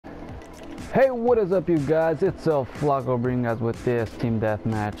Hey, what is up, you guys? It's Flacco bringing us with this team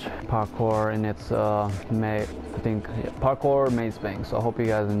deathmatch parkour, and it's parkour Mazebank. So I hope you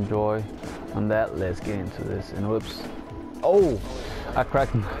guys enjoy. On that, let's get into this. And whoops! Oh, I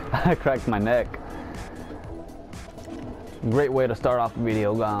cracked my neck. Great way to start off the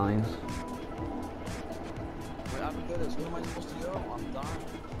video, guys. Wait, I'm good. Where am I supposed to go? I'm dying.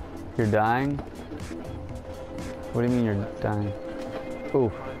 You're dying? What do you mean you're dying?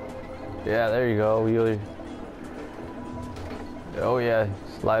 Ooh. Yeah, there you go. Oh yeah,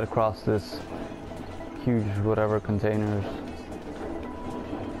 slide across this huge whatever containers.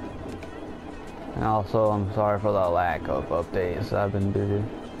 And also, I'm sorry for the lack of updates. I've been busy.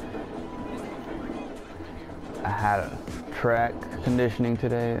 I had a track conditioning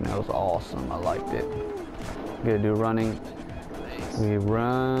today and it was awesome. I liked it. Gonna do running. We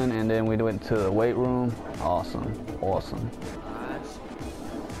run and then we went to the weight room. Awesome. Awesome.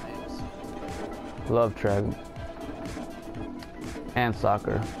 Love track and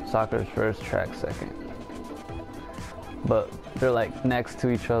soccer. Soccer's first, track second. But they're like next to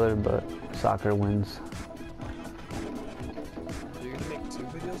each other, but soccer wins. Are you gonna make 2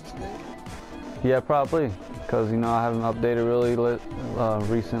 videos today? Yeah, probably. Because, you know, I haven't updated really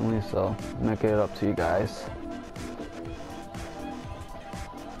recently, so make it up to you guys.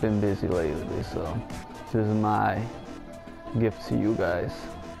 Been busy lately, so this is my gift to you guys.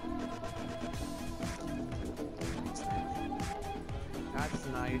 That's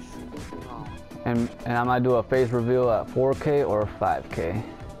nice. Oh. And I might do a face reveal at 4K or 5K.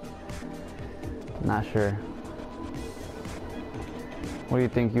 Not sure. What do you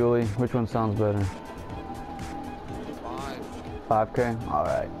think, Yuli? Which one sounds better? 5K?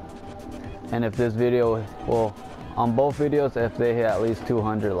 Alright. And if this video, well, on both videos, if they hit at least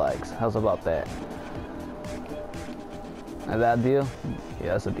 200 likes, how's about that? Is that a deal?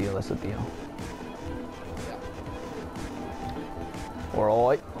 Yeah, that's a deal, that's a deal.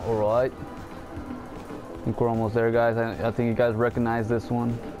 Alright, alright. I think we're almost there, guys. I think you guys recognize this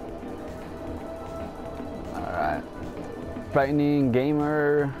one. Alright. Frightening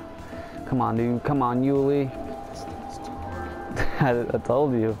Gamer. Come on, dude. Come on, Yuli. I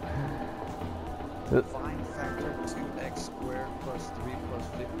told you. Find factor 2x squared plus 3 plus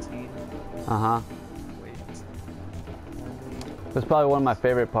 15. Uh-huh. Wait. This is probably one of my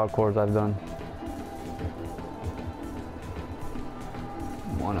favorite parkours I've done.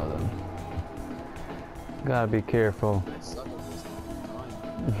 One of them. Gotta be careful.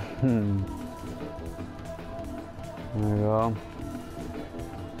 There you go.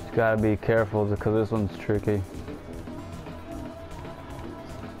 Just gotta be careful because this one's tricky.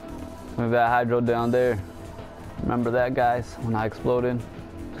 Look at that hydro down there. Remember that, guys, when I exploded?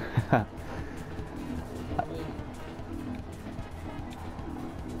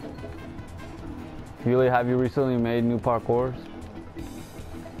 Yuli, have you recently made new parkours?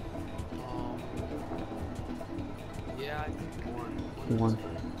 Yeah, I think one.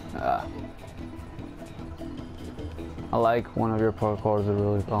 I like one of your parkours. They're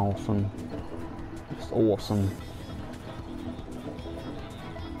really awesome. Just awesome.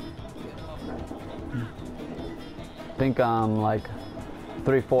 I think I'm like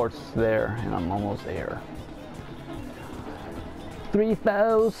 3/4 there, and I'm almost there.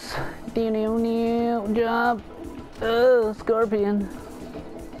 3/4. Jump. Scorpion.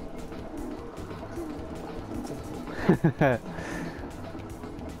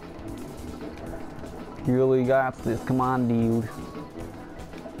 You really got this. Come on, dude.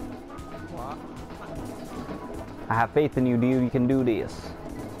 What? I have faith in you, dude. You can do this.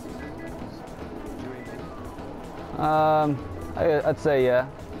 I'd say yeah.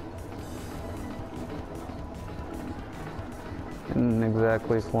 In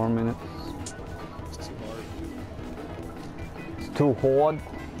exactly 4 minutes. It's too hard. It's too hard.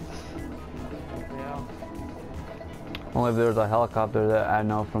 Yeah. Only if there's a helicopter that I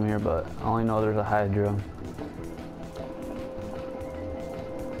know from here, but I only know there's a hydro.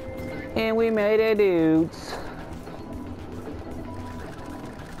 And we made it, dudes.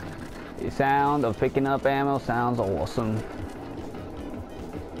 The sound of picking up ammo sounds awesome.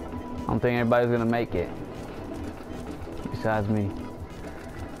 I don't think anybody's gonna make it. Besides me.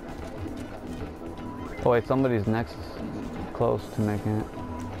 Oh wait, somebody's next, close to making it.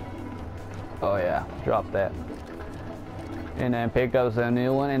 Oh yeah, drop that. And then pick up the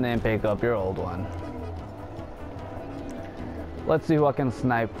new one, and then pick up your old one. Let's see who I can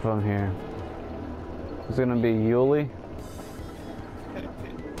snipe from here. It's gonna be Yuli.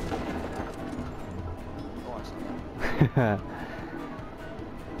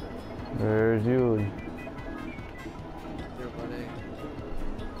 There's Yuli.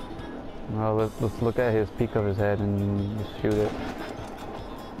 Well, let's look at his peak of his head and just shoot it.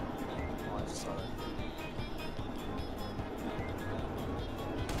 Oh, I just saw that.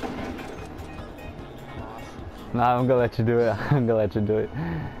 Nah, I'm gonna let you do it. I'm gonna let you do it.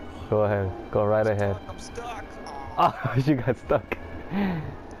 Go ahead. Go right ahead. I'm stuck. Oh, you got stuck.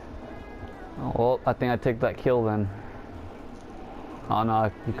 Oh, well, I think I take that kill then. Oh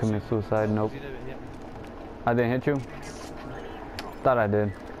no, you committed suicide. Nope. You didn't hit me. I didn't hit you? Thought I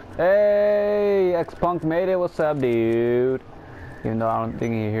did. Hey, X-Punk made it. What's up, dude? Even though I don't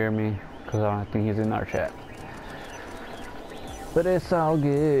think he hear me, because I don't think he's in our chat. But it's all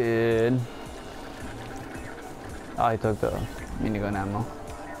good. Oh, he took the minigun ammo.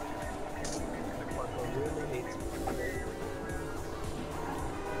 Parkour really hates me.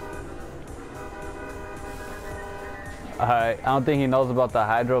 Alright, I don't think he knows about the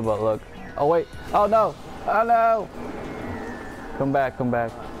hydro, but look. Oh wait, oh no, oh no! Come back, come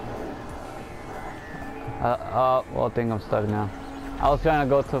back. Well, I think I'm stuck now. I was trying to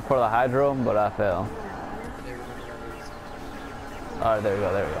go for the hydro, but I fell. Alright, there we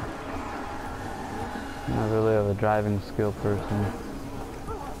go, there we go. I'm not really of a driving skill person.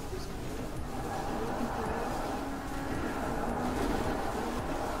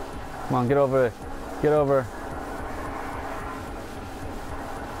 Come on, get over it. Get over.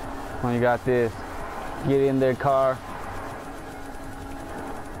 Come on, you got this. Get in their car.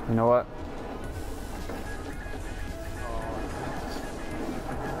 You know what?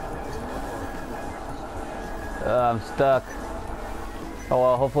 I'm stuck. Oh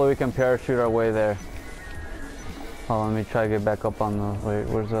well, hopefully we can parachute our way there. Oh, let me try to get back up on the... Wait,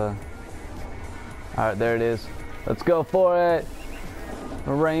 where's the... Alright, there it is. Let's go for it!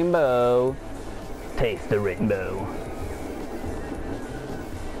 Rainbow. Taste the rainbow.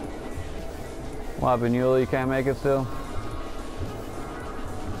 What happened, Yuli? You can't make it still?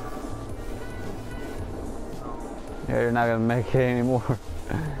 Yeah, you're not gonna make it anymore.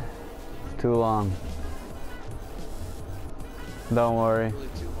 It's too long. Don't worry.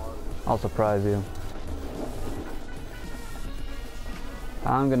 I'll surprise you.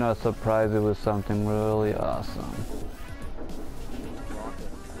 I'm gonna surprise you with something really awesome.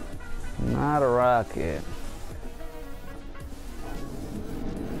 Not a rocket.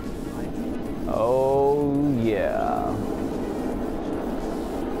 Oh yeah.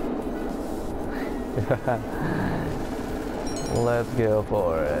 Let's go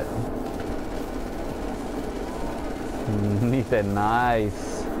for it. He said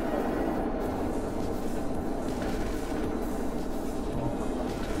nice.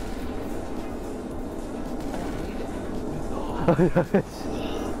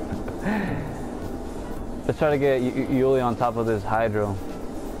 Let's try to get Yuli on top of this hydro.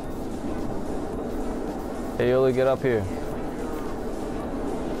 Hey Yuli, get up here.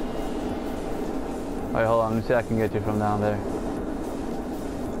 Wait, hold on, let me see if I can get you from down there.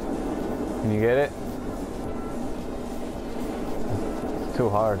 Can you get it? It's too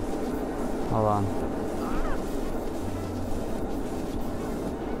hard. Hold on.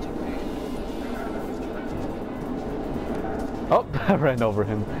 Oh, I ran over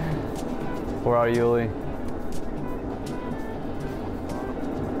him. Where are you, Yuli?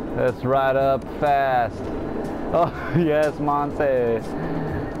 Let's ride up fast. Oh, yes, Monte.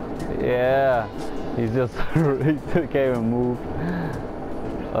 Yeah. He's just, he can't even move.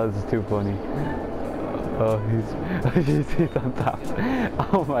 Oh, this is too funny. Oh, he's on top.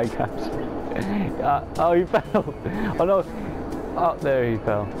 Oh my gosh. Oh, he fell. Oh no. Oh, there he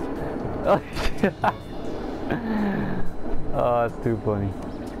fell. Oh, that's too funny.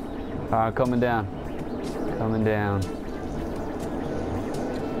 Alright, coming down. Coming down.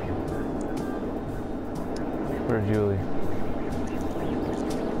 Where's Julie?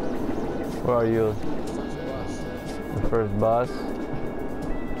 Where are you? The first bus?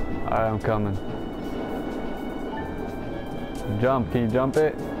 Alright, I'm coming. Jump, can you jump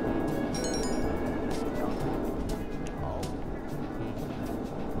it?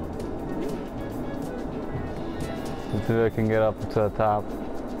 Let's see if I can get up to the top.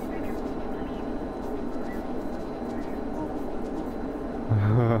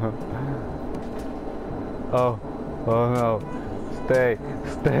 Oh, oh no. Stay,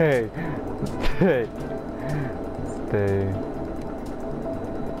 stay, stay, stay.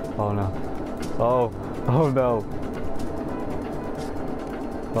 Oh no. Oh, oh no.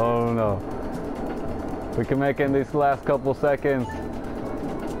 Oh no. We can make it in these last couple seconds.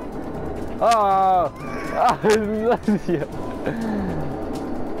 Oh! Yeah.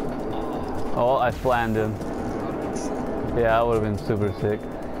 Oh, I slammed him. Yeah, that would have been super sick.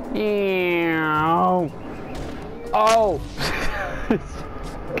 Oh!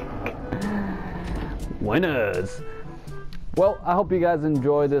 Winners! Well, I hope you guys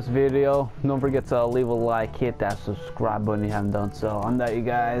enjoyed this video. Don't forget to leave a like, hit that subscribe button if you haven't done so. On that, you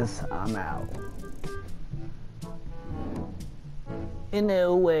guys, I'm out. In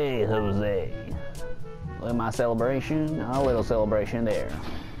no way, Jose. Look at my celebration. A little celebration there.